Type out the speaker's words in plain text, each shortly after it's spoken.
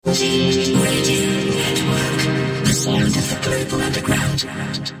Radio Network, the sound of the global underground.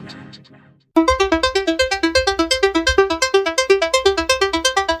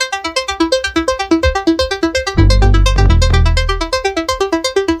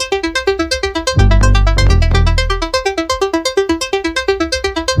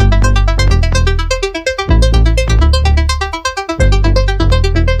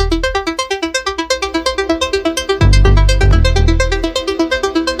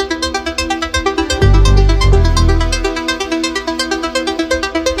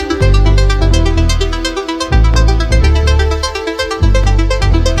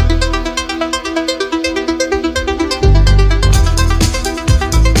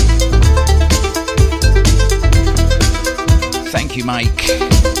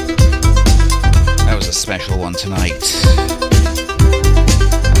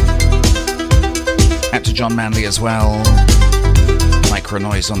 As well, Micro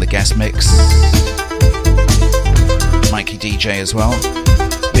Noise on the guest mix, Mikey DJ as well,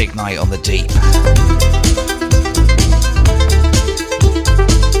 Big Night on the Deep.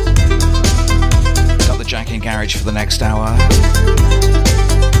 Got the Jackin Garage for the next hour.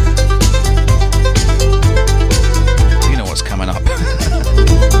 You know what's coming up.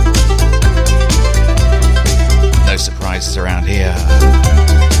 No surprises around here.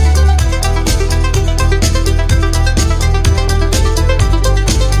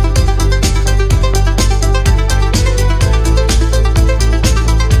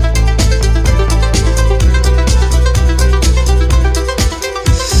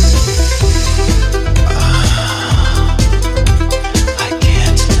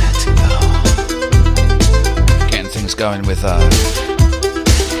 Going with a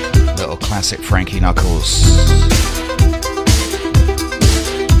little classic Frankie Knuckles.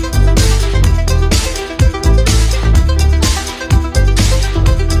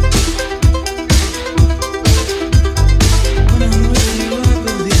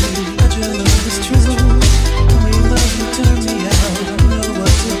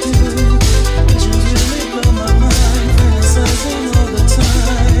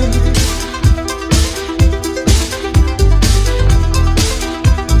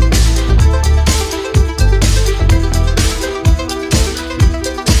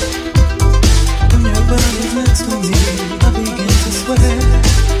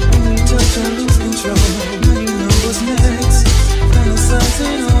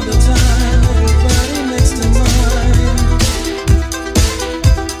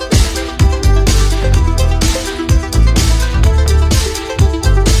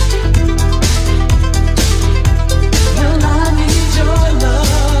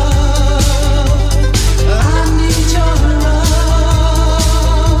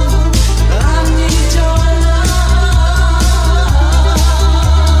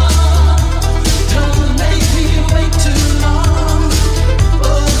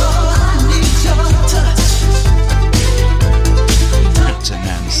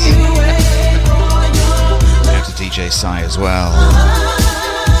 as well.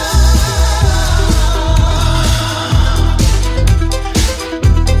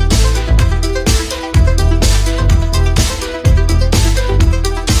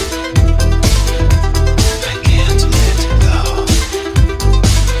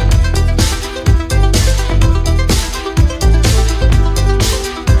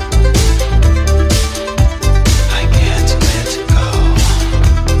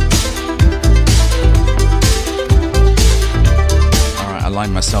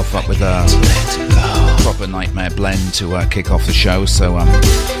 Myself up with a proper nightmare blend to kick off the show, so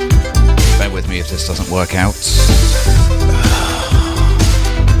bear with me if this doesn't work out.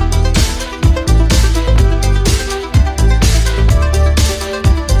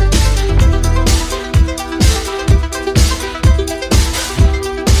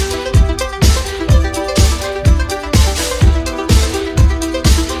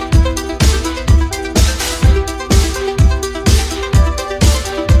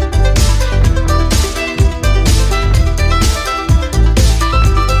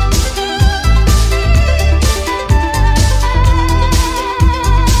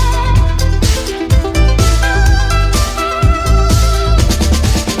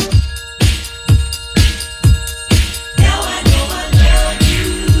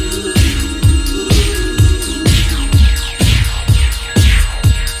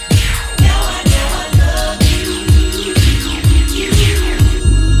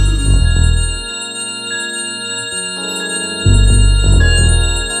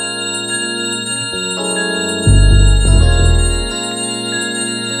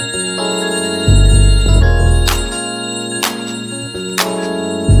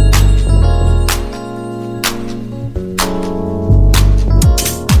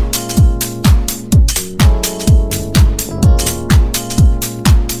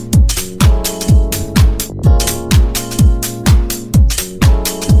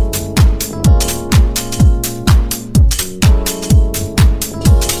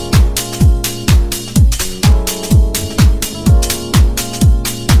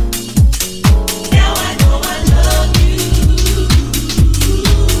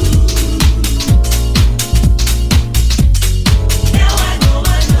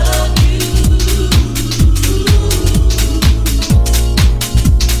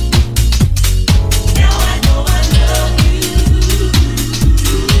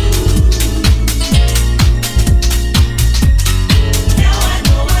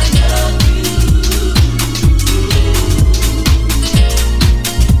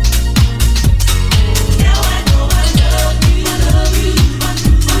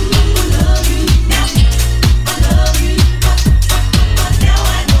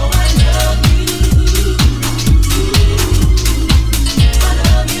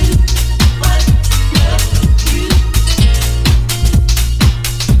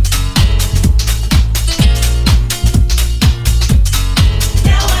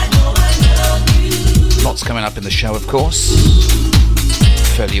 up in the show, of course.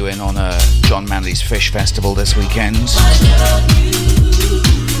 Fill you in on John Manley's Fish Festival this weekend.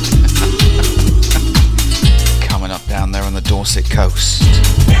 Coming up down there on the Dorset coast.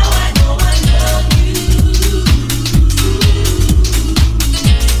 Now I know I love you.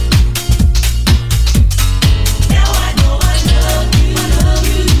 Now I know I love you. I love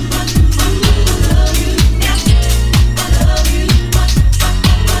you. I love you. Now I love you.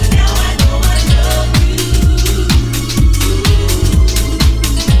 Now I know I love you. I love you. Now I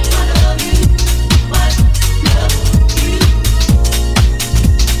know I love you. Now I love you.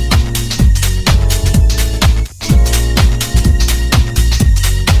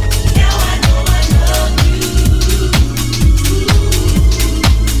 Now I know I love you. Now I know I love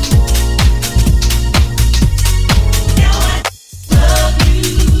you. I love you.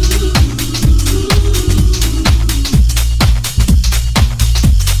 I love you. Now I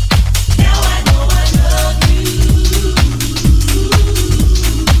love you. Now I know I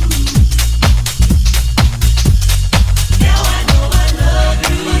love you. I love you. I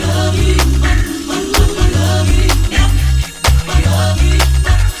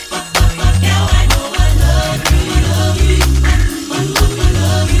love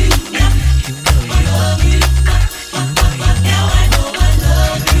you. Now I love you. Now I know I love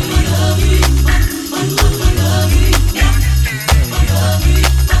you. I love you. I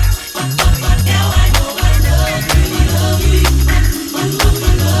love you. Now I love you. Now I know I love you.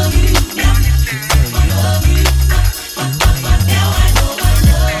 I love you.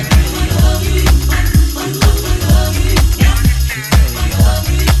 I love you. Now I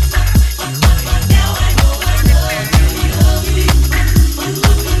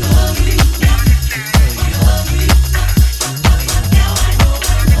love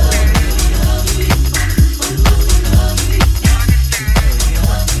you.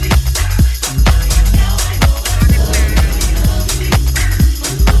 Now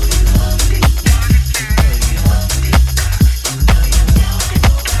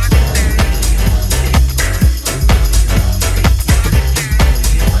I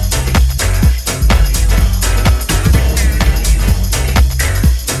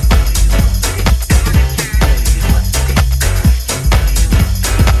know I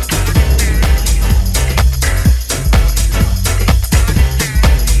love you. I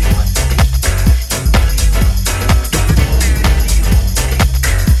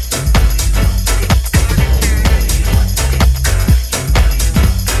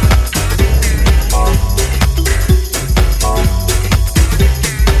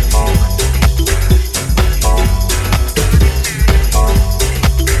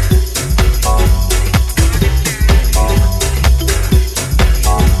you.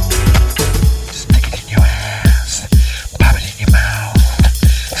 I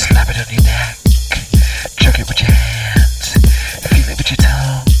love you.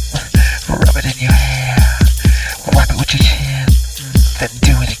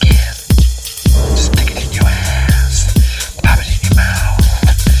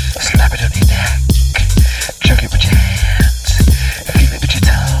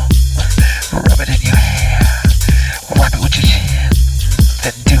 Now I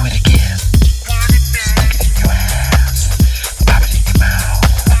love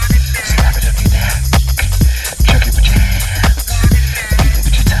you.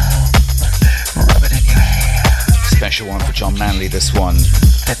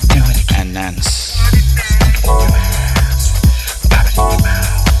 Now I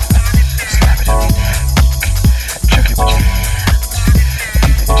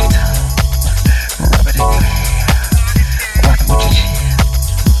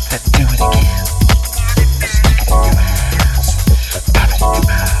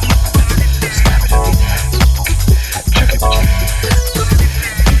I love you. I love you. I love you. Now I love you.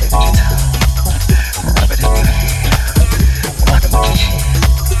 Now I know I love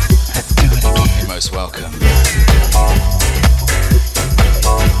you. I love you.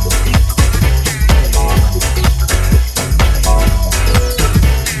 This one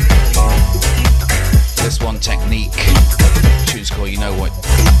and Nance.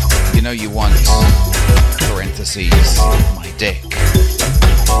 My dick.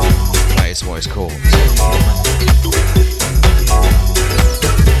 That is what it's called.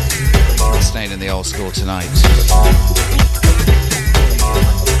 Staying in the old school tonight.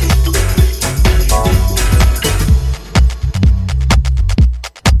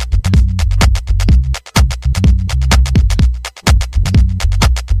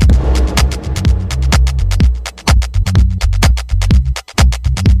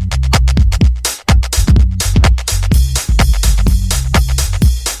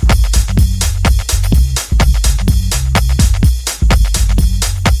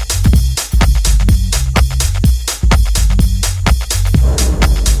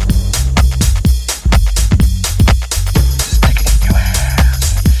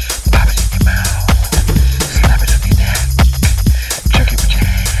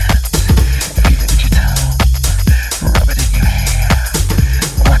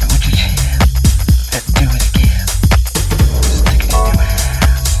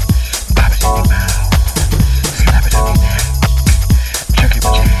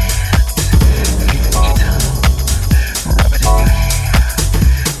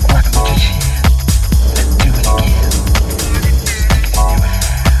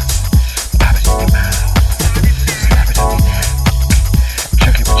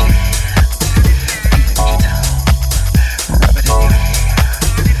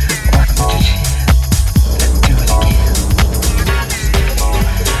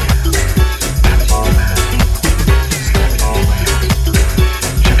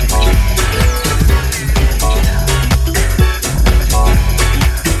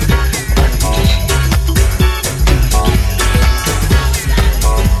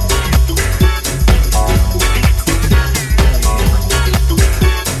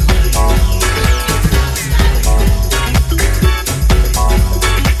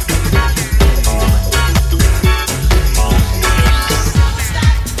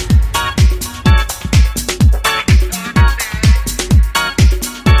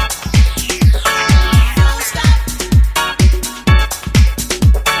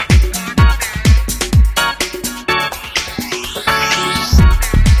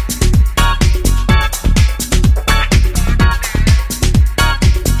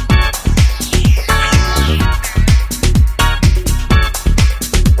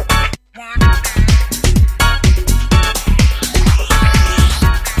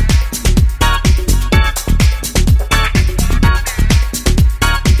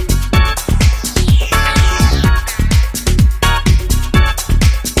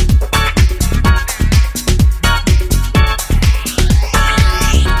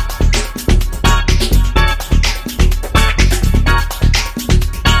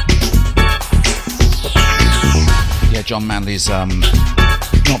 Manley's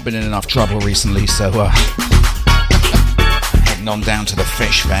not been in enough trouble recently, so heading on down to the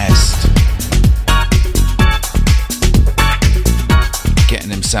Fish Fest. Getting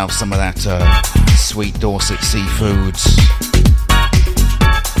himself some of that sweet Dorset seafood.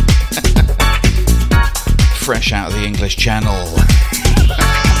 Fresh out of the English Channel.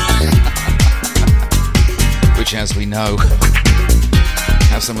 Which, as we know,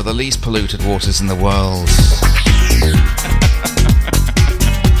 have some of the least polluted waters in the world.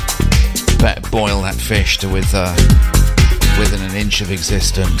 Better boil that fish to within an inch of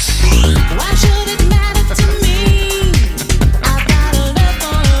existence. Why should it matter to me? I've got a love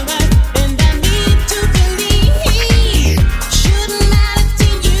for life, and I need to believe. Shouldn't matter to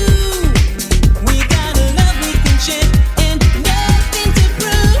you. We got a love we can share, and nothing to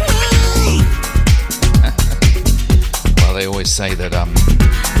prove. Well, they always say that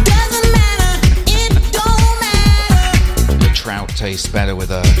Doesn't matter, it don't matter. the trout tastes better with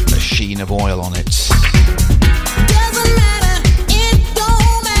a sheen of oil on it. Doesn't matter, it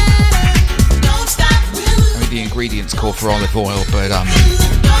don't matter. Don't stop, I mean, the ingredients call for olive oil, but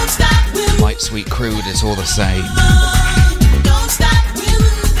don't stop, light sweet crude is all the same. don't stop,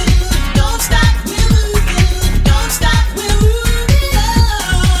 don't stop, don't stop,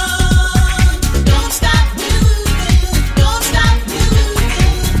 don't stop,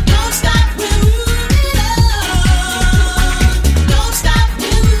 don't stop, don't stop,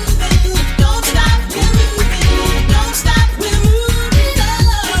 don't stop, don't stop, don't stop.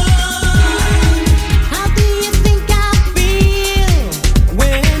 How do you think I feel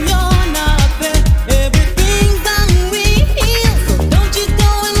when you're not there? Everything's unreal, so don't you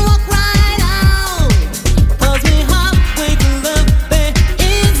go and walk right out. 'Cause we're halfway to love, there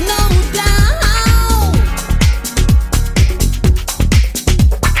is no doubt.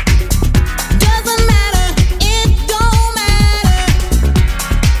 Doesn't matter, it don't matter.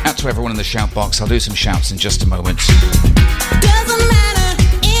 Out to everyone in the shout box. I'll do some shouts in just a moment. Doesn't matter,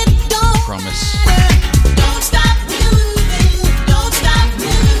 it don't Promise. matter. Don't stop, don't stop,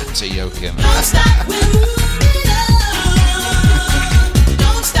 To Jackin. don't stop,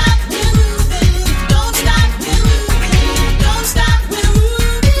 don't stop, don't stop, don't stop.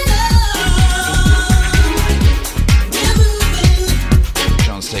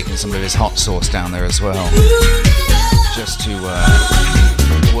 John's taking some of his hot sauce down there as well, just to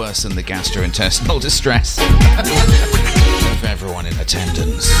worsen the gastrointestinal distress of everyone in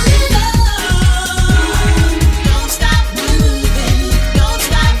attendance. Don't stop moving, don't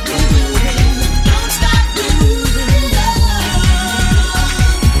stop moving, don't stop moving,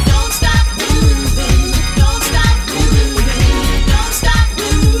 don't stop moving, don't stop moving, don't stop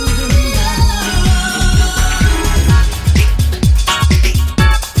moving.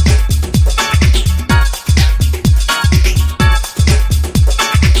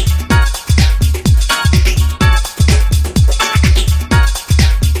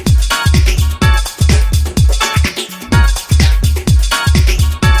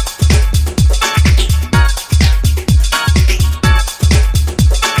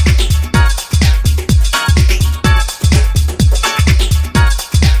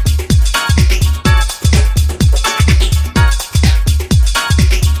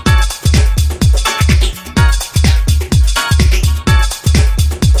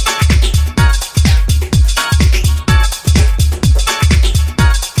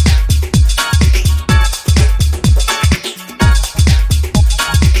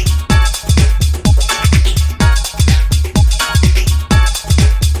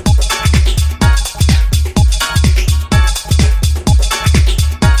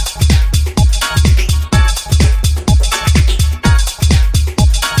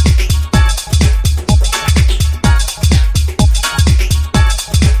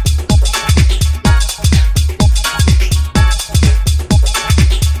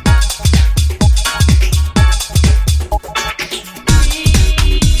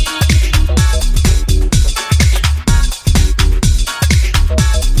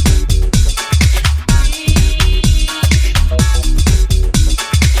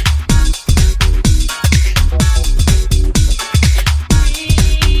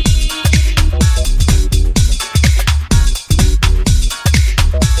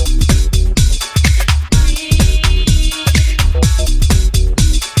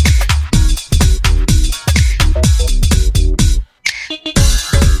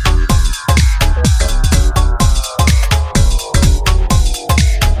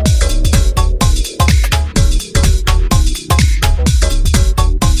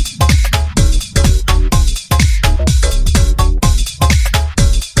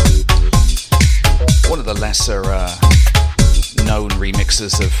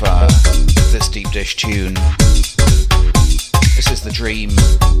 remixes of this deep dish tune. This is The Dream.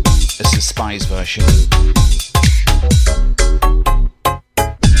 This is Spy's version.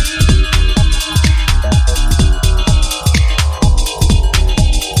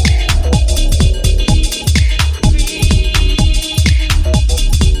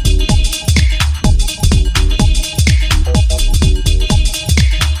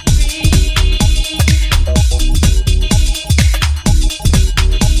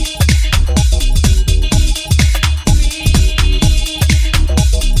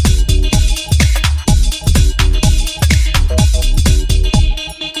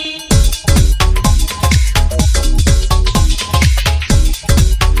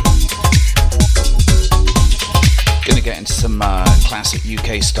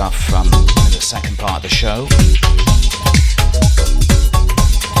 UK stuff in the second part of the show.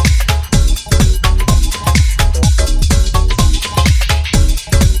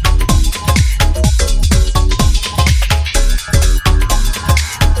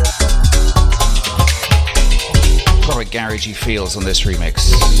 Got a garagey feels on this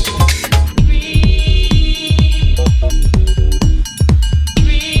remix.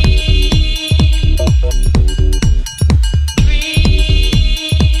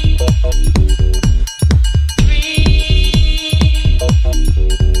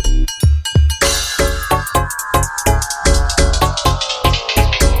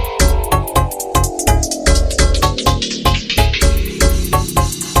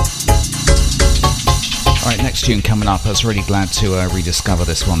 Tune coming up. I was really glad to rediscover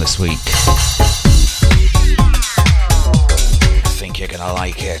this one this week. I think you're gonna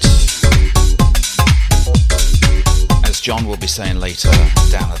like it. As John will be saying later,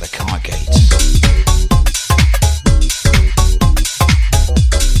 down at the car gate.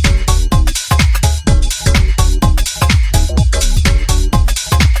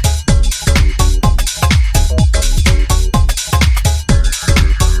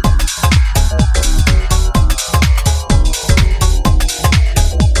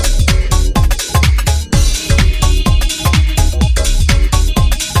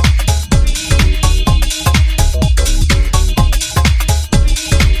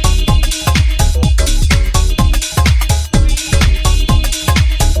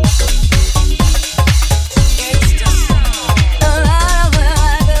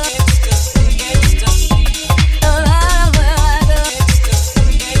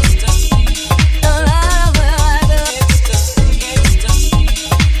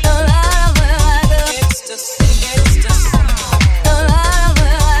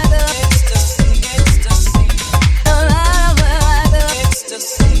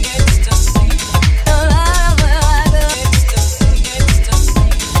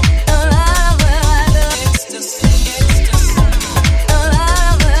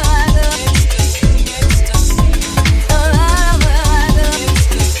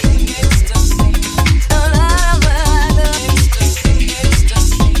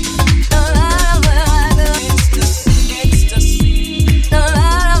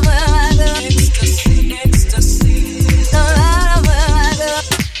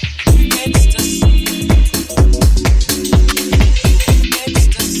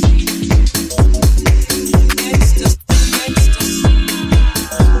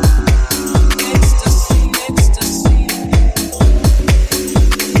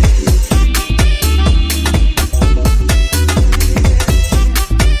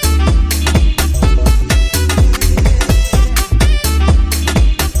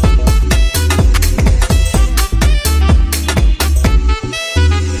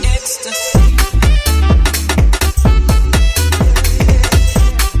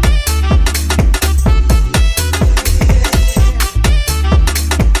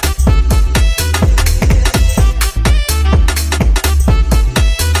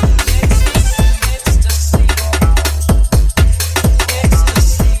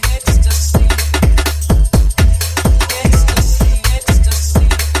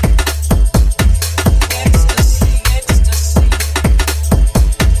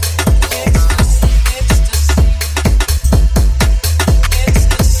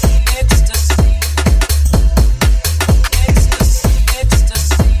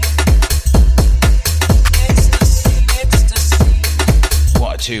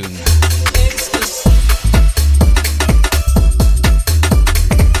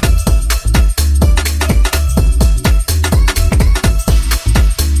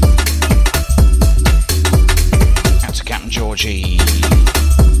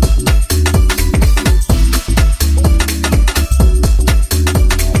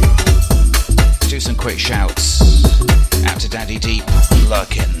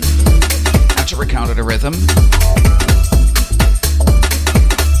 of rhythm.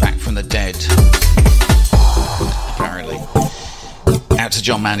 Back from the dead. Apparently. Out to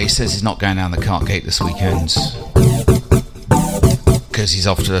John Mann, he says he's not going down the Cart Gate this weekend. Because he's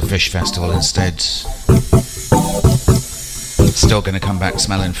off to the Fish Festival instead. Still going to come back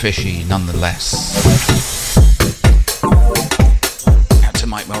smelling fishy nonetheless. Out to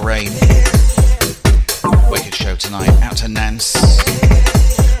Mike Mulrain. Wicked show tonight. Out to Nance.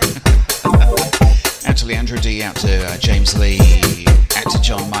 Out to Leandro D. Out to James Lee. Out to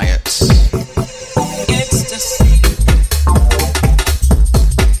John Myatt.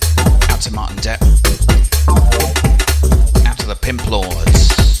 Out to Martin Depp. Out to the Pimp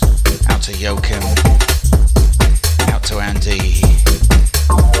Lords. Out to Joachim. Out to Andy.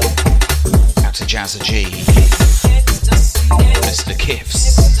 Out to Jazza G. Mr.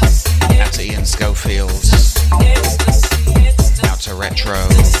 Kiffs. Out to Ian Schofield. Out to Retro.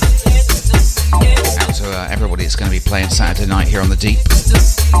 Out to everybody that's going to be playing Saturday night here on the Deep.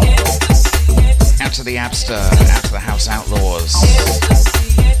 Out to the Abster. Out to the House Outlaws.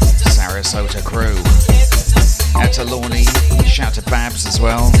 Sarasota crew. Out to Lorne. Shout to Babs as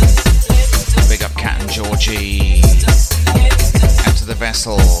well. Big up Cat and Georgie. Out to the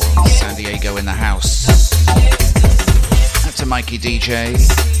Vessel. San Diego in the house. Out to Mikey DJ.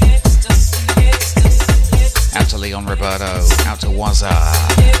 Out to Leon Roberto. Out to Wazza.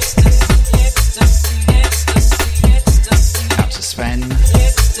 Out to Sven.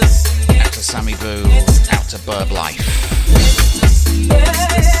 Out to Sammy Boo. Out to Bird Life.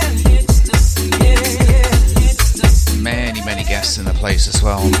 Many guests in the place as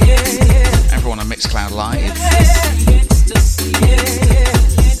well. Everyone on Mixcloud Live.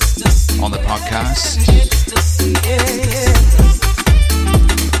 On the podcast.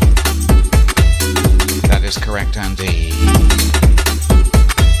 That is correct, Andy.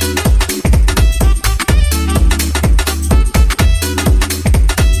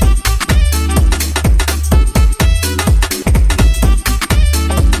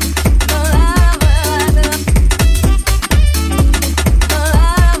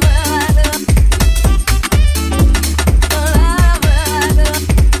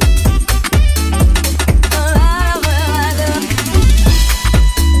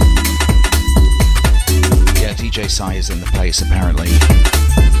 Is in the place apparently.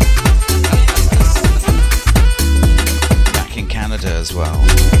 Back in Canada as well.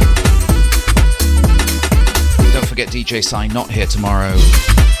 Don't forget DJ Sai not here tomorrow.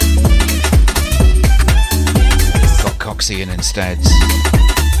 Got Coxie in instead.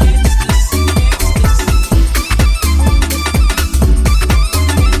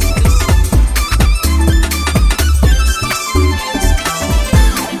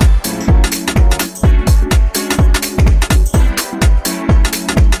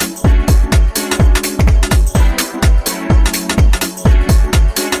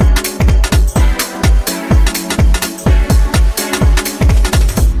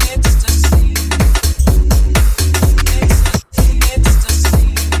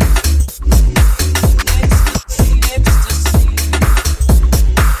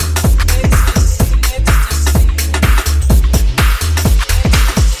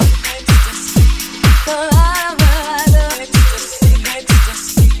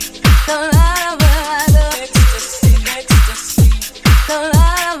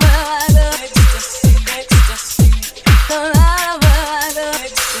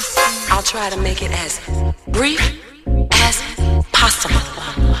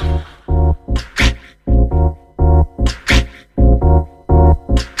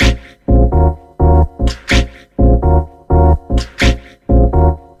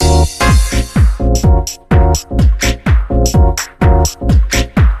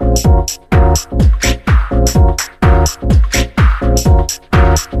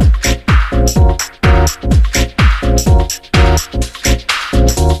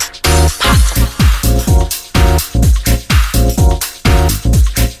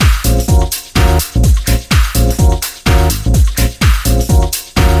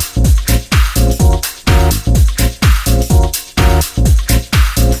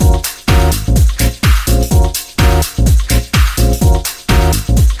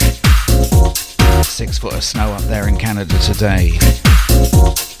 Snow up there in Canada today.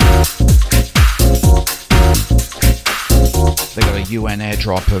 They got a UN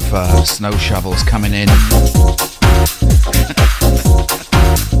airdrop of snow shovels coming in.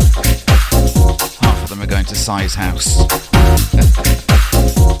 Half of them are going to Si's house,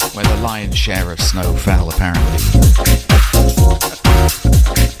 where the lion's share of snow fell apparently.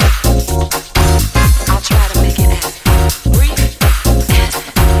 I'll try to make it as brief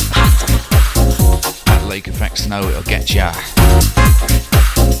as possible. tracks, know it'll get ya.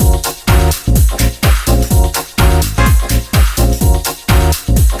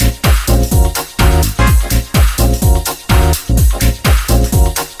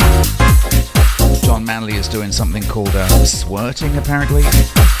 John Manley is doing something called swirting, apparently.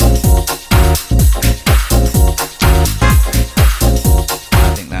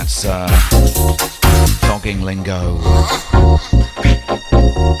 I think that's dogging lingo.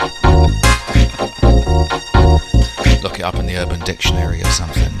 Look it up in the Urban Dictionary or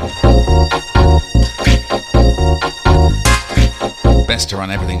something. Best to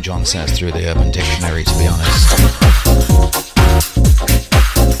run everything John says through the Urban Dictionary, to be honest.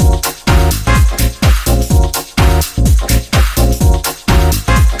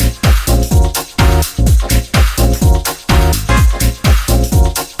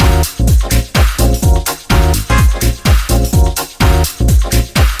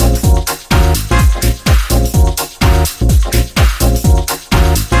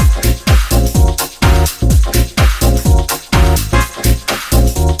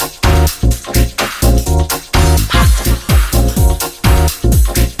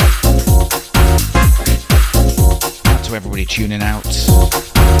 Tuning out. It's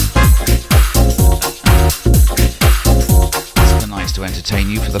been nice to entertain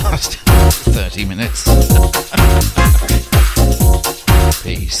you for the last 30 minutes.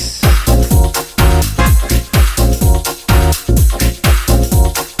 Peace.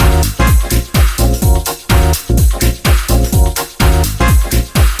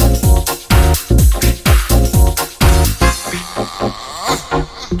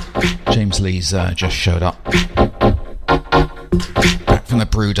 James Lee's just showed up. Back from the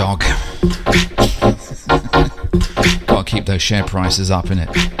Brewdog. Gotta keep those share prices up, innit?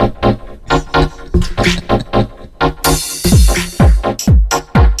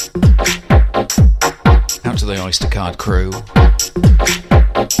 Out to the Oyster Card crew.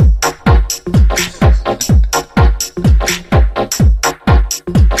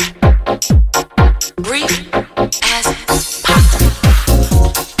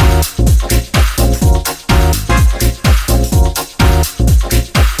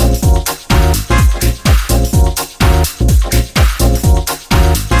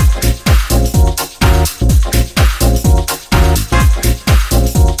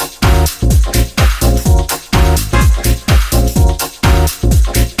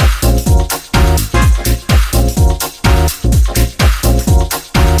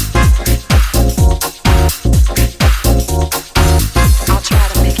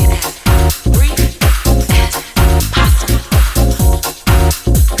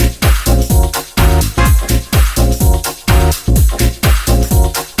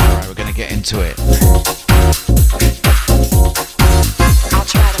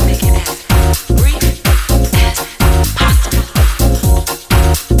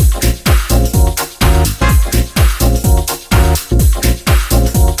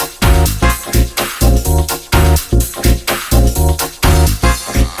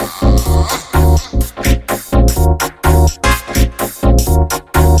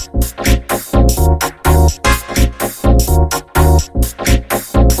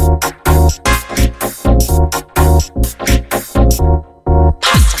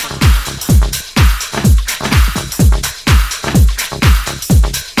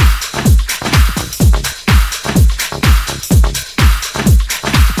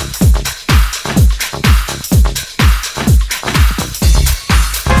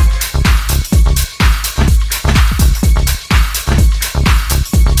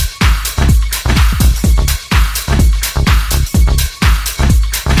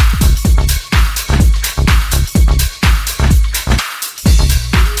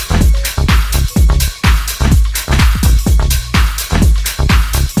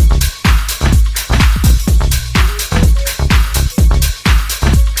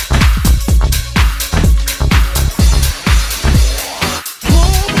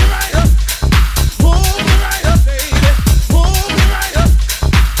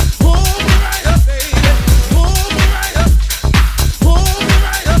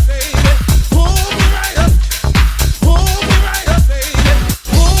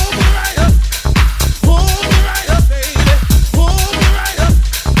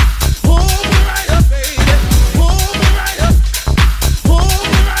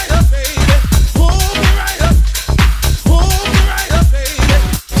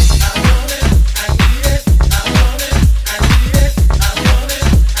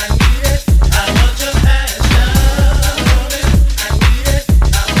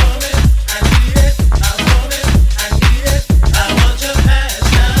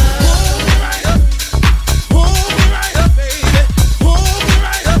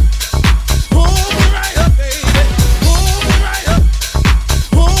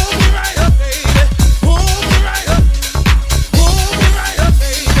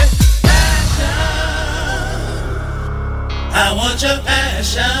 want your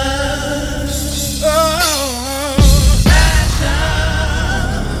passion. Oh, passion.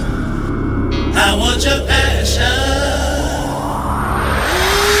 I want your passion.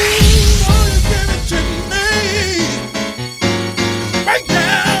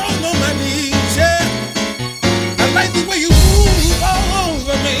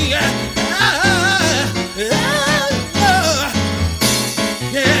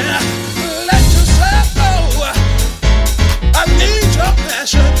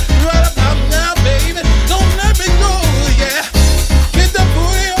 Right about now, baby, don't let me go, yeah. Get the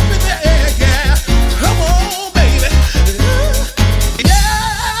booty up in the air, yeah. Come on, baby. Yeah,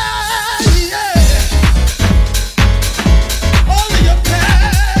 yeah. All of your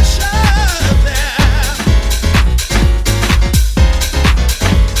passion there.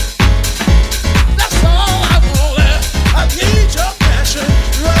 That's all I want. I need your passion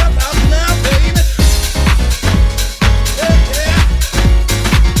right about now, baby.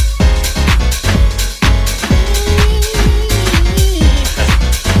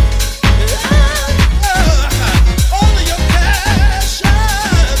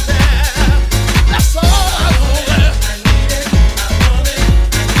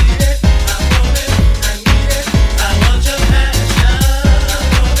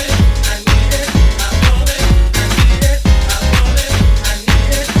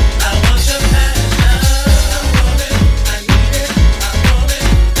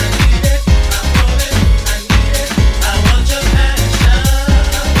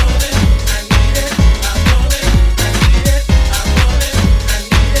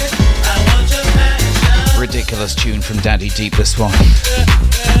 Tune from Daddy Deep, this one.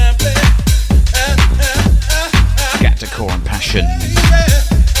 Get to core and passion.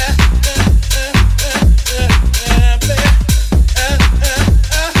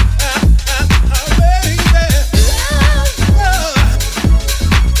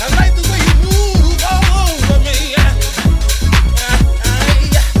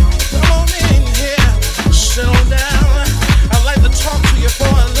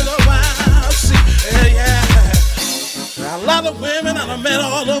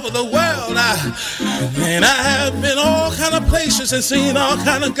 And I have been all kind of places and seen all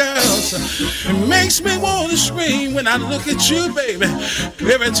kind of girls. It makes me want to scream when I look at you, baby.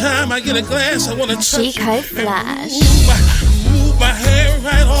 Every time I get a glance, I want to touch Chico Flash. Move my hand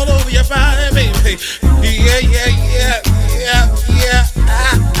right all over your body, baby. Yeah, yeah, yeah, yeah, yeah.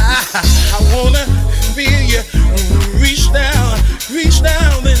 I want to feel you reach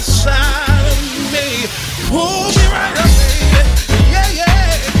down inside of me. Pull me right up, baby. Yeah,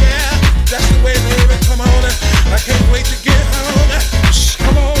 yeah, yeah. That's the way, baby. Come on. I can't wait to get home.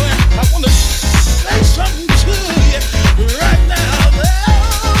 Come on. I want to say something to you right now.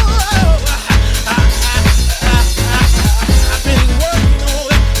 I've been working on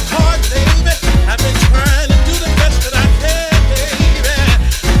it hard, baby. I've been trying to do the best that I can, baby.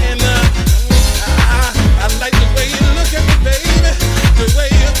 And I like the way you look at me, baby. The way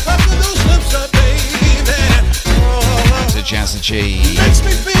you pucker those lips up, baby. That's a Jazzy G. Makes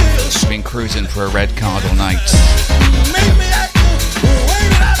me feel. Been cruising for a red card all night. Make me act the way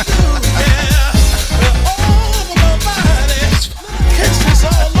that I do, yeah. All over my body. Kisses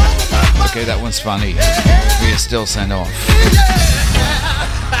all over my body. Okay, that one's funny. We are still sent off.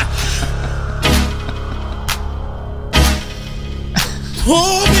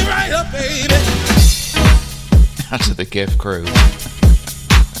 Pull me right up, baby. Out to the gift crew.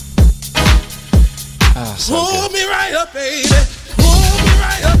 Oh, so Pull good. me right up, baby. Pull me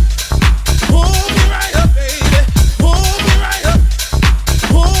right up. Pull me right up, baby. Pull me right up.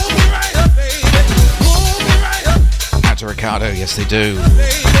 Pull me right up, baby. Pull me right up. Out to Ricardo, yes they do.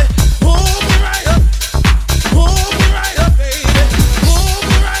 Baby. Pull me right up. Pull me right up, baby. Pull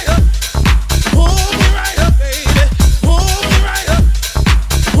me right up. Pull me right up, baby. Pull me right up.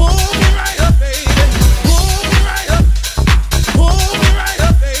 Pull me right up, baby. Pull me right up. Pull me right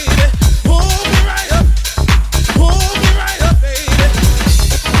up, baby. Pull me right up. Pull me right up, baby.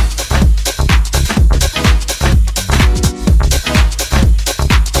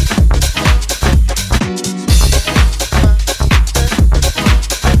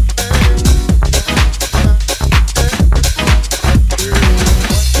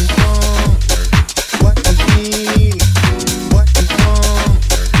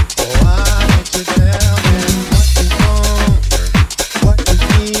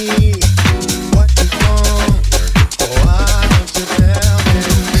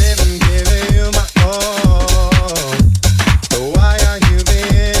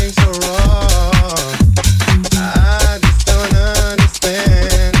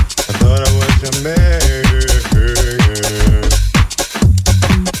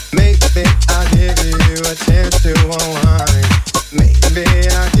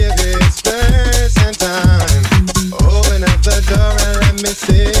 me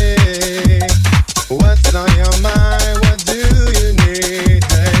see what's on your mind. What do you need?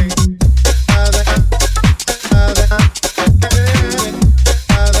 Hey,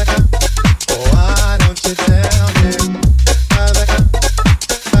 why don't you tell me?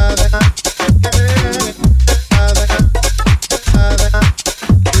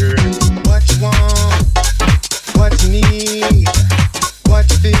 What you want? What you need? What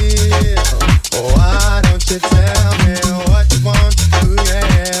you feel? Why don't you tell me what you want? Ooh,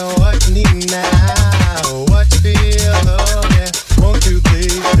 yeah, what you need now? What you feel? Oh, yeah, won't you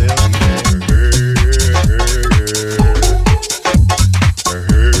please tell me?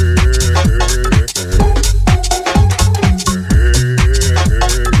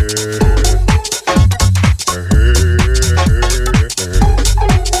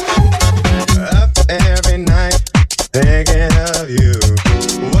 Up every night, thinking of you.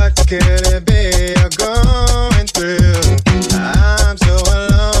 What could it be you're going through? I'm so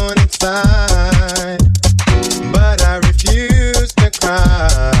alone inside, but I refuse to cry.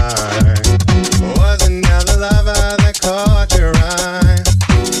 Was another lover that caught your eye?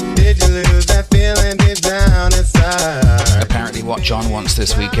 Did you lose that feeling deep down inside? Apparently what John wants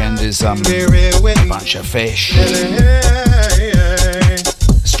this weekend is a bunch of fish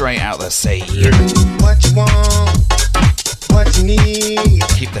straight out the sea. What you want? What you need?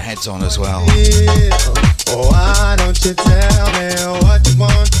 Keep the heads on as well. Why don't you tell me what you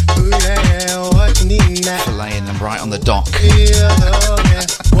want? Ooh, yeah, what you need now? Filleting them right on the dock.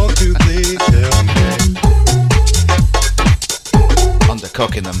 Won't you please tell me?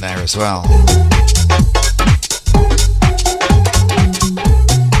 Undercooking them there as well.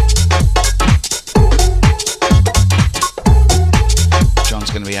 John's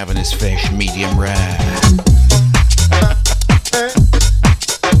going to be having his fish medium rare.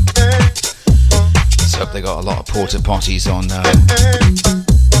 Let's hope they got a lot of porta potties on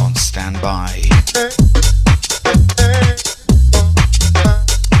standby.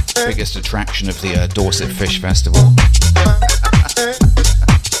 Biggest attraction of the Dorset Fish Festival.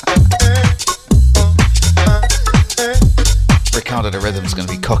 Ricardo the Rhythm's going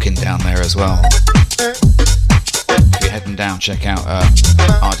to be cooking down there as well. If you're heading down, check out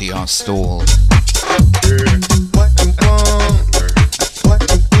RDR's stall. What you want? What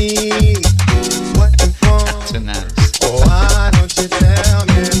you need? What you want? To Nance. Why don't you tell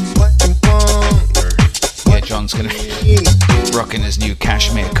me what you want? Yeah, John's going to be rocking his new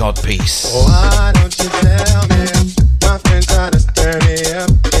cashmere codpiece. Why don't you tell me? My friends try to stir me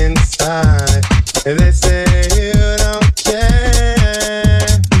up inside. They say you don't care.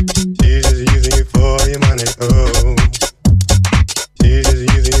 She's just using you for your money, oh. She's just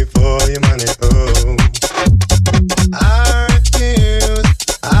using you for your money, oh. I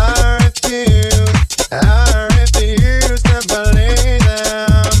refuse to believe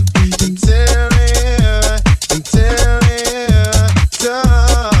them. Until you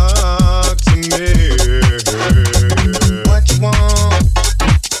talk to me. What you want?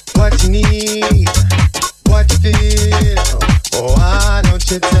 What you need? What you feel? Why don't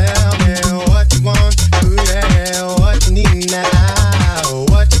you tell me what you want? Ooh, yeah, what you need now?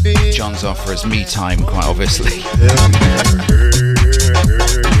 What you feel? John's off for his me time, quite obviously.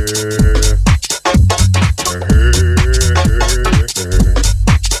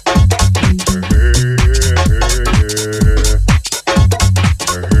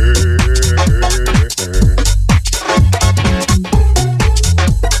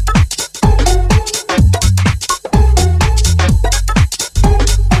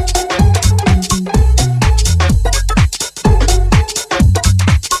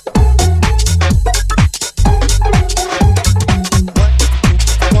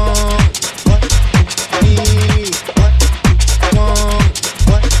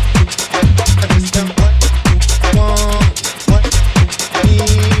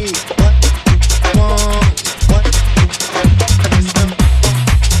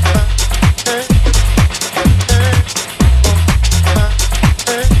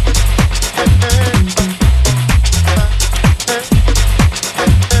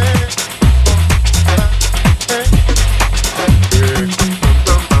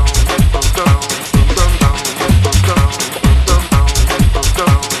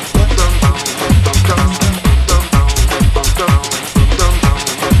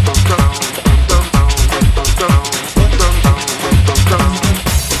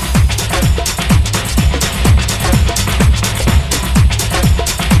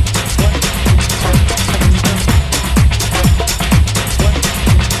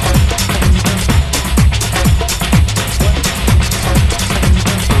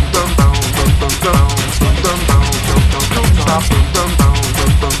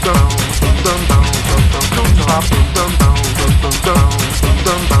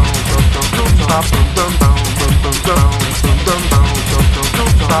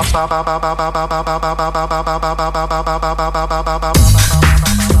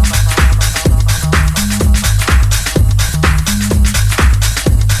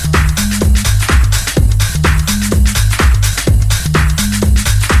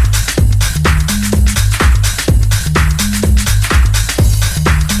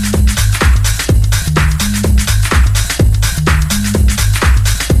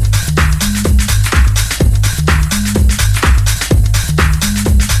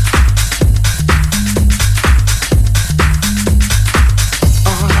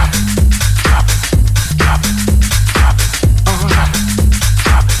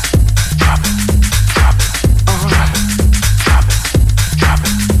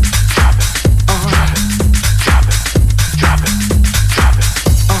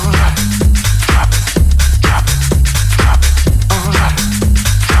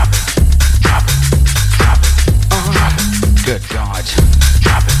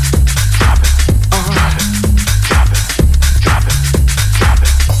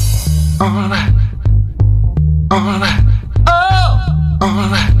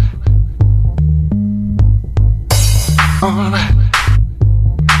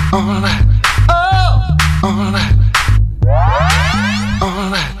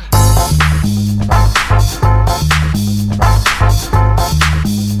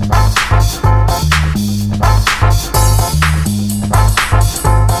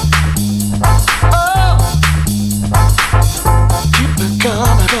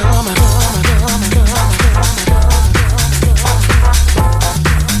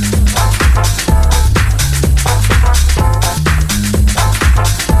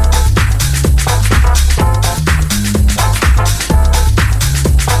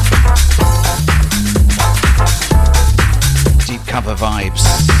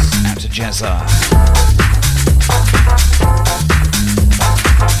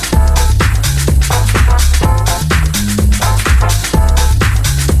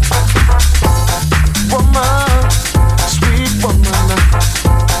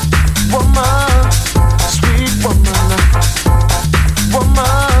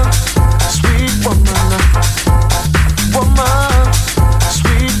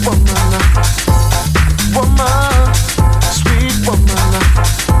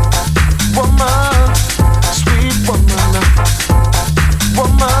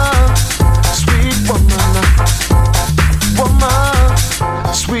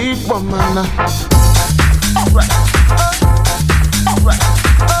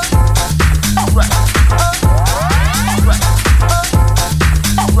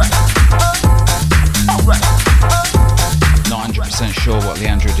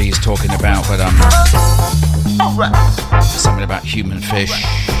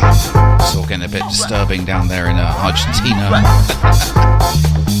 Disturbing down there in Argentina.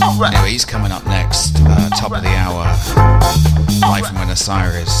 Anyway, he's coming up next, top of the hour, live from Buenos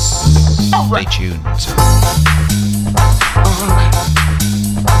Aires. Stay tuned.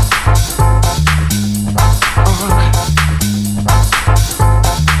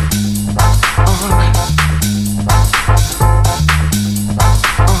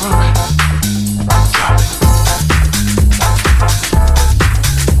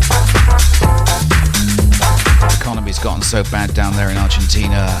 Gotten so bad down there in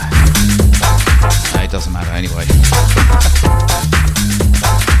Argentina. It doesn't matter anyway.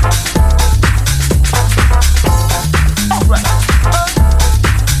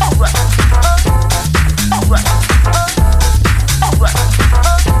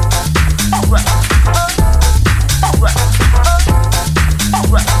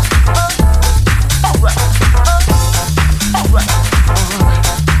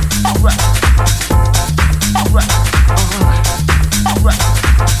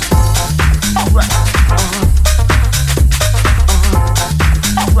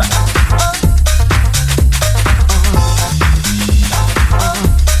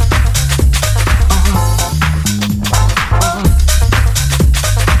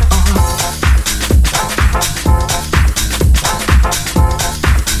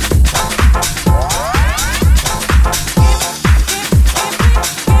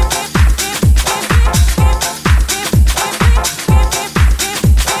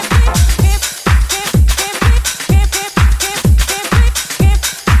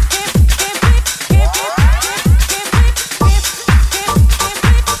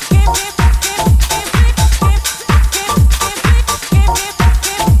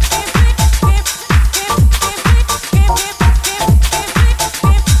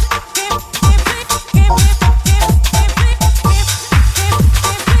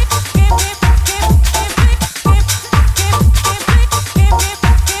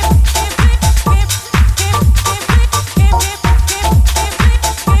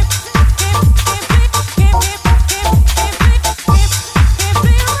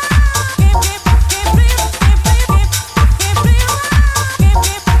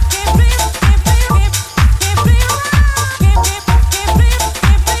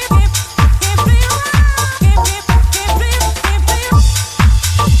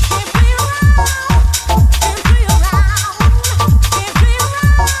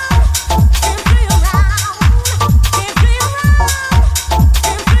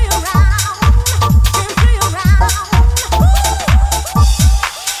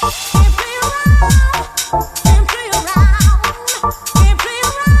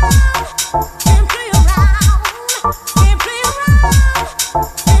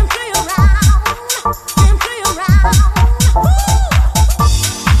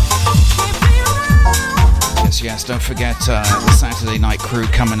 forget the Saturday night crew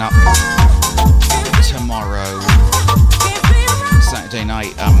coming up tomorrow. Saturday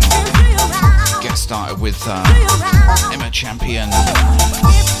night, get started with Emma Champion.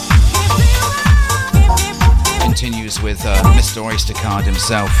 Continues with Mr. Oystercard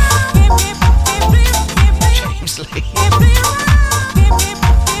himself, James Lee.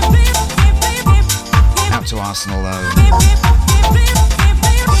 Out to Arsenal though.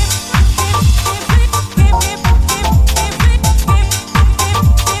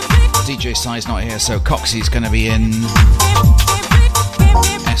 DJ Si's not here, so Coxie's going to be in.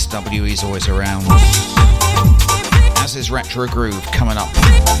 SWE's always around. As is Retro Groove coming up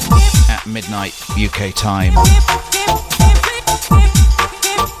at midnight UK time.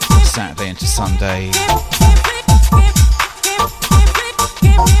 Saturday into Sunday.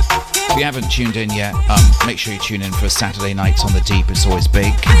 If you haven't tuned in yet, make sure you tune in for Saturday nights on the Deep. It's always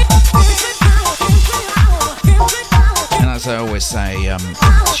big. And as I always say,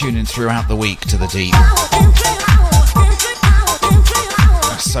 tune in throughout the week to the Deep.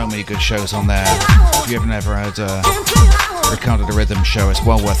 There's so many good shows on there. If you haven't ever heard Ricardo the Rhythm show, it's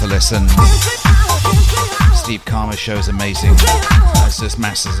well worth a listen. Steve Karma's show is amazing. There's just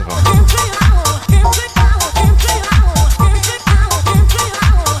masses of them.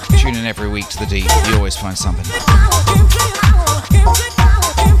 Tune in every week to the Deep. You always find something.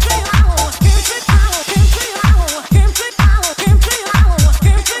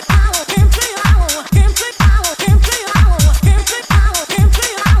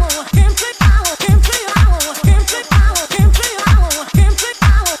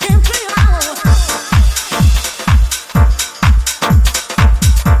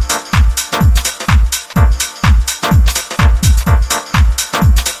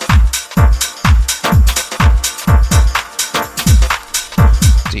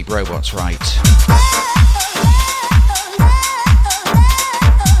 Robots, right.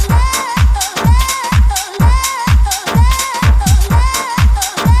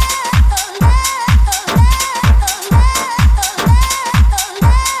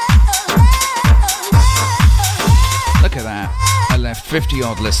 Look at that. I left 50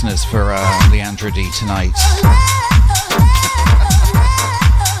 odd listeners for Leandra D tonight.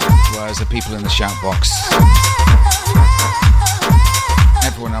 Whereas the people in the shout box,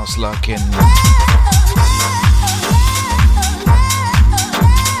 everyone else lurking.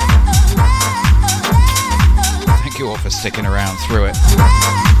 Thank you all for sticking around through it.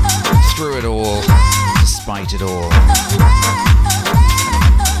 Through it all, despite it all.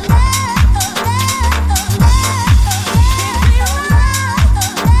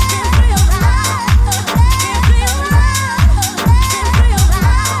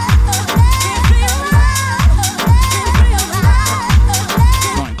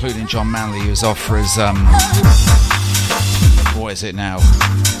 Including John Manley, who's off for his, what is it now?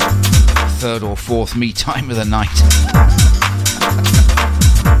 Third or fourth me time of the night.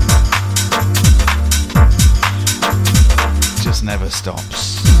 Just never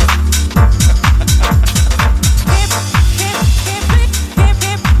stops.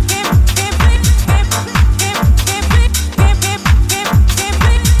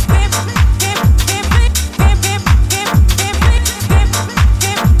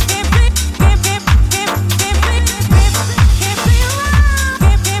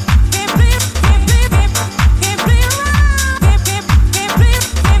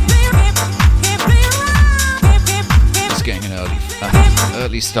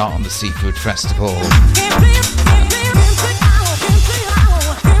 Start on the Seafood Festival.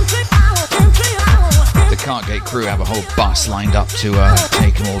 The Cartgate crew have a whole bus lined up to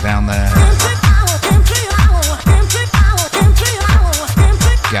take them all down there.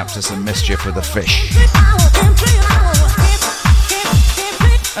 Get up to some mischief with the fish.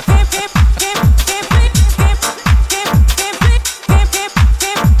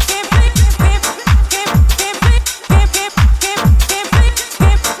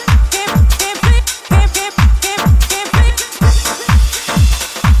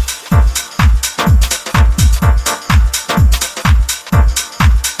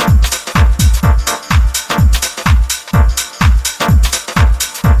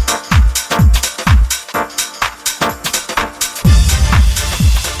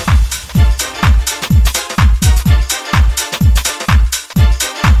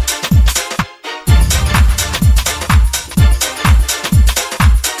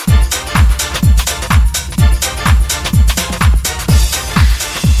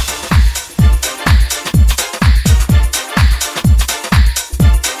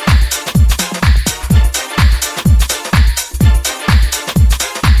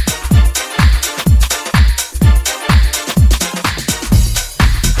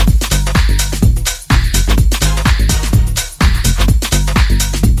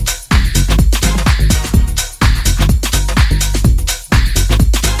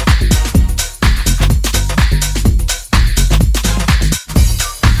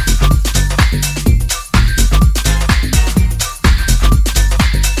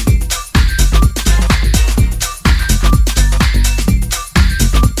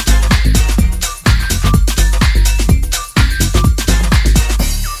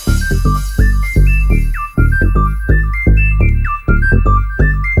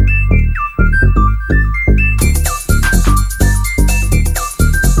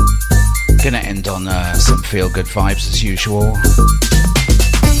 feel good vibes as usual.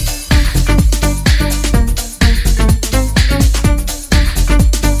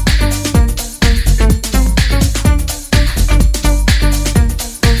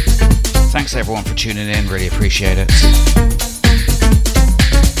 Thanks everyone for tuning in, really appreciate it.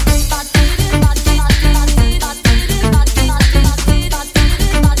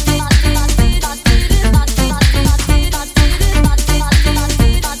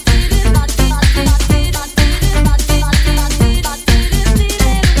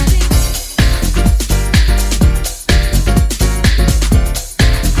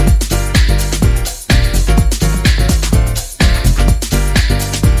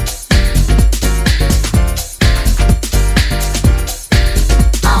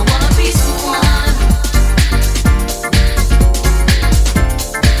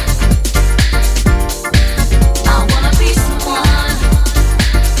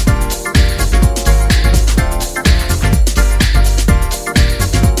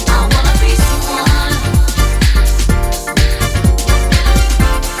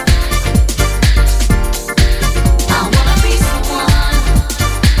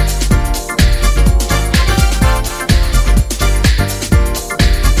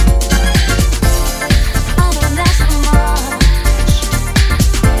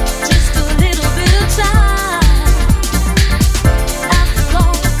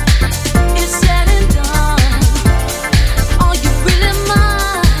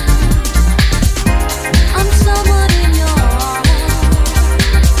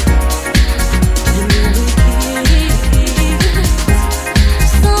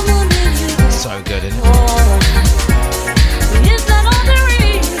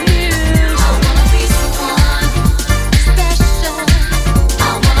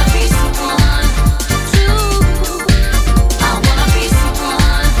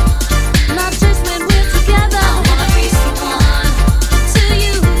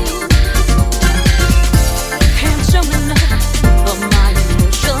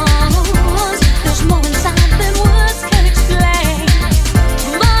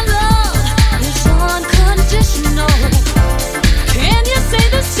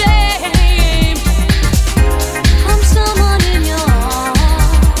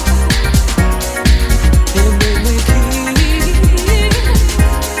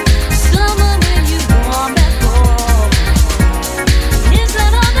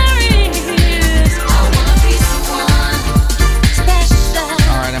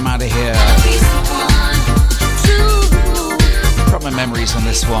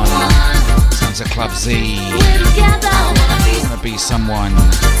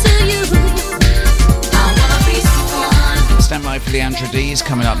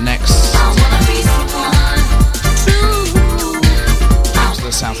 Coming up next. To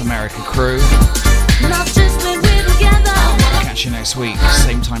the South American crew. Catch you next week,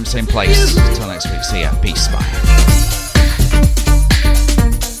 same time, same place. Until next week, see ya. Peace, bye.